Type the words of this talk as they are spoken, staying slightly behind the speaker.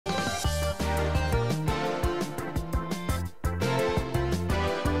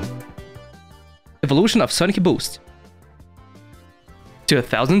Evolution of Sonic Boost.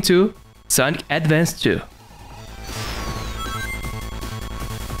 2002 Sonic Advance 2.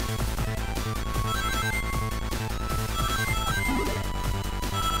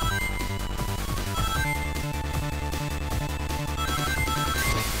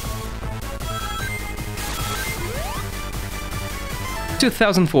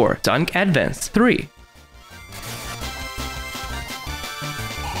 2004 Sonic Advance 3.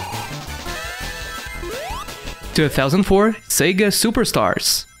 2004 Sega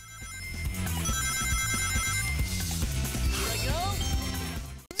Superstars.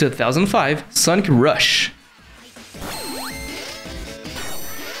 2005 Sonic Rush.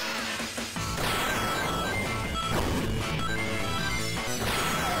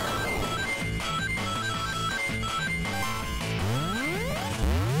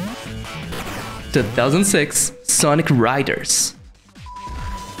 2006 Sonic Riders.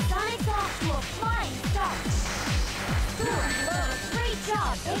 Sonic's off to a flying start. Great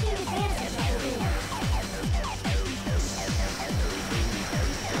job taking advantage of the lead.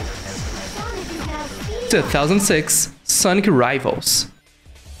 Sonic is now speeding. 2006 Sonic Rivals.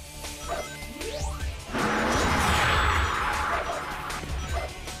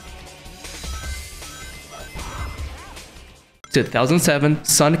 2007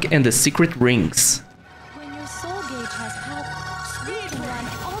 Sonic and the Secret Rings. When your soul gauge has power, you can run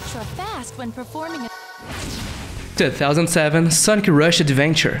ultra fast when performing a 2007 Sonic Rush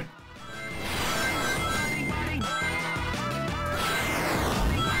Adventure.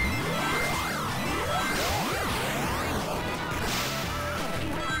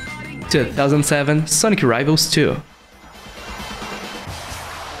 2007 Sonic Rivals 2.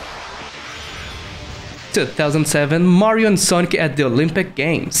 2007 Mario and Sonic at the Olympic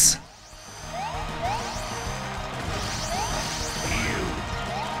Games.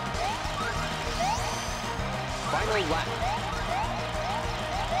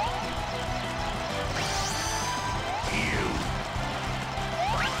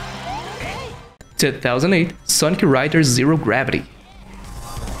 2008 Sonic Riders Zero Gravity.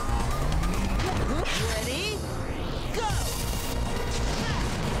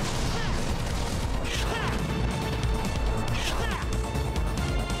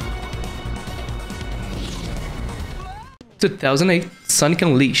 2008 Sonic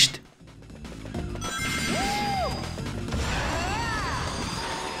Unleashed.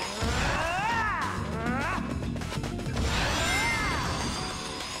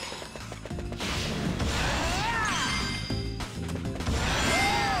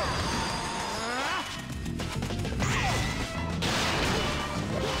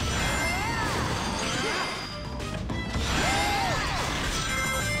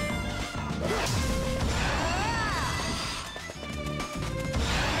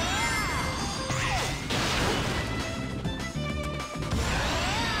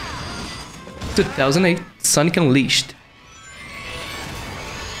 2008 Sonic Unleashed.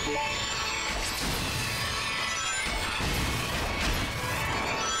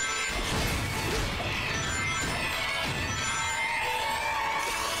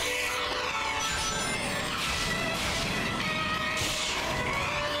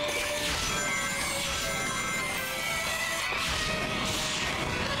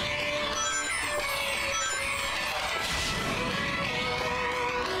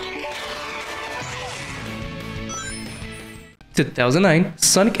 2009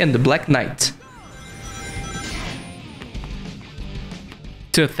 Sonic and the Black Knight.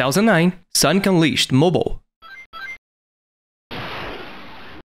 2009 Sonic Unleashed Mobile.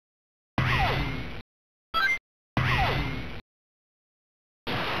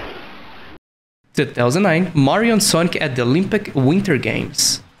 2009 Mario and Sonic at the Olympic Winter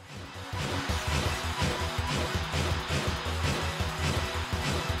Games.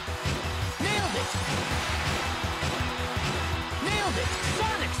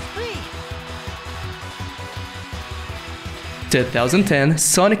 2010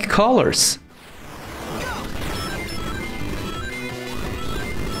 Sonic Colors.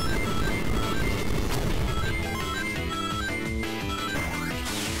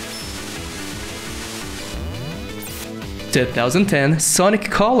 2010 Sonic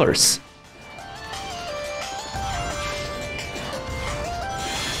Colors.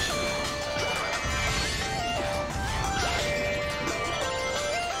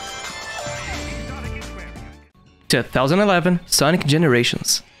 2011 Sonic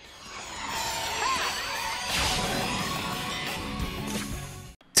Generations.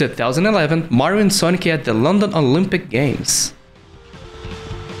 2011 Mario and Sonic at the London Olympic Games.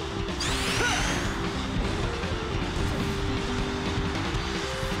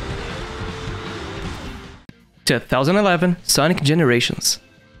 2011 Sonic Generations.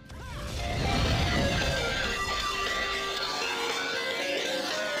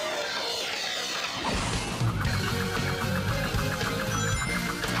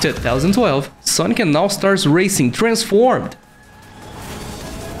 (2012) Sonic and All-Stars Racing Transformed.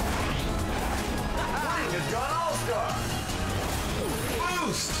 Hedgehog All-Star.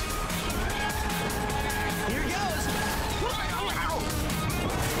 Boost. Here goes.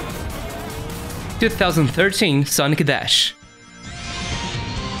 2013 Sonic Dash.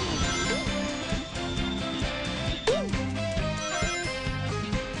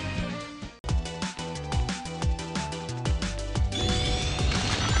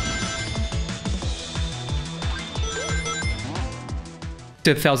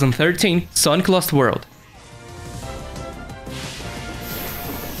 2013 Sonic Lost World.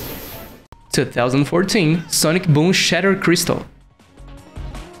 2014 Sonic Boom Shattered Crystal.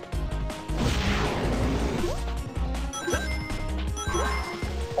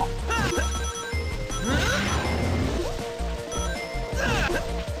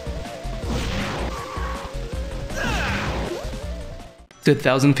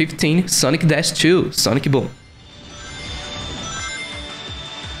 2015 Sonic Dash 2 Sonic Boom.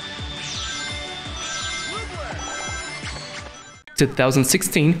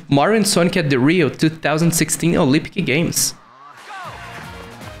 2016 Mario and Sonic at the Rio 2016 Olympic Games.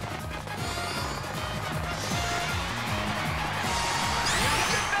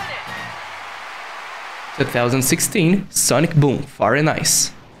 2016 Sonic Boom Fire and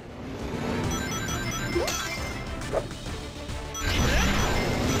Ice.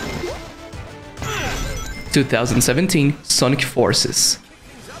 2017 Sonic Forces.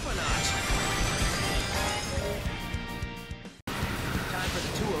 Time for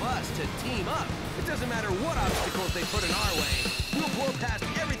the two of us to team up. It doesn't matter what obstacles they put in our way. We'll blow past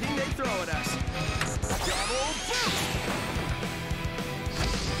everything they throw at us. Double boost!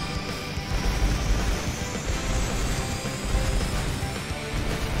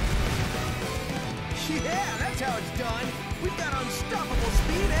 Yeah, that's how it's done. We've got unstoppable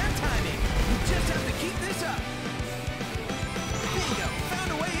speed and timing. We just have to keep this up. Bingo,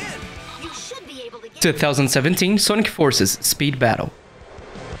 found a way in. You should be able to get 2017 Sonic Forces Speed Battle.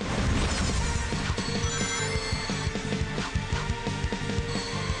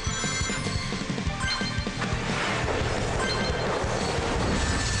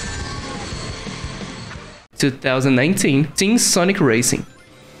 2019 Team Sonic Racing.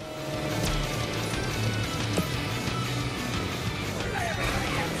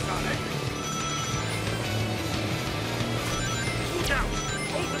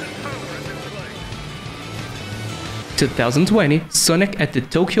 2020 Sonic at the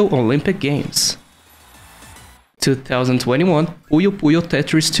Tokyo Olympic Games. 2021 Puyo Puyo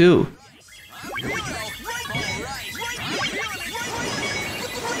Tetris 2.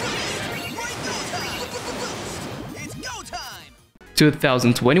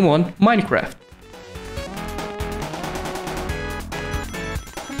 2021 Minecraft.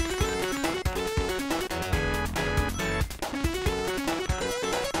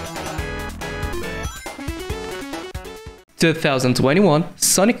 2021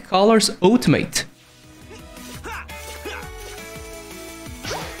 Sonic Colors Ultimate.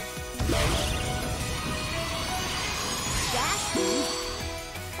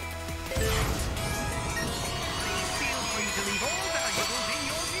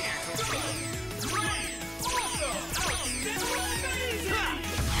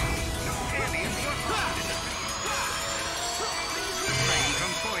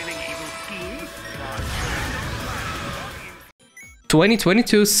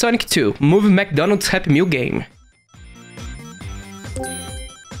 2022 Sonic 2 Move McDonald's Happy Meal game.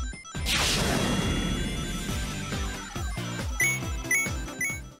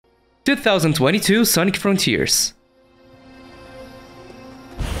 2022 Sonic Frontiers.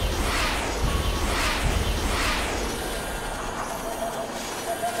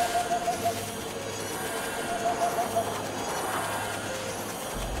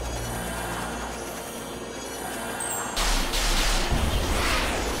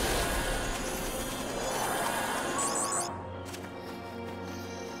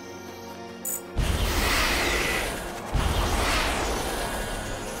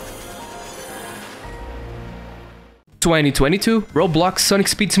 2022 Roblox Sonic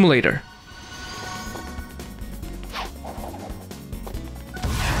Speed Simulator.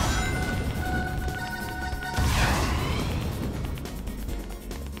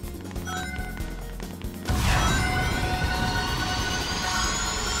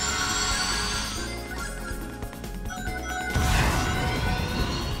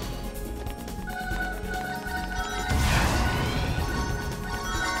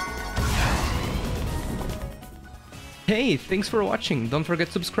 Hey, thanks for watching. Don't forget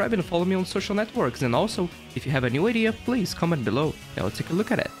to subscribe and follow me on social networks. And also, if you have a new idea, please comment below. I'll take a look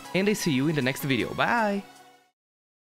at it. And I see you in the next video. Bye!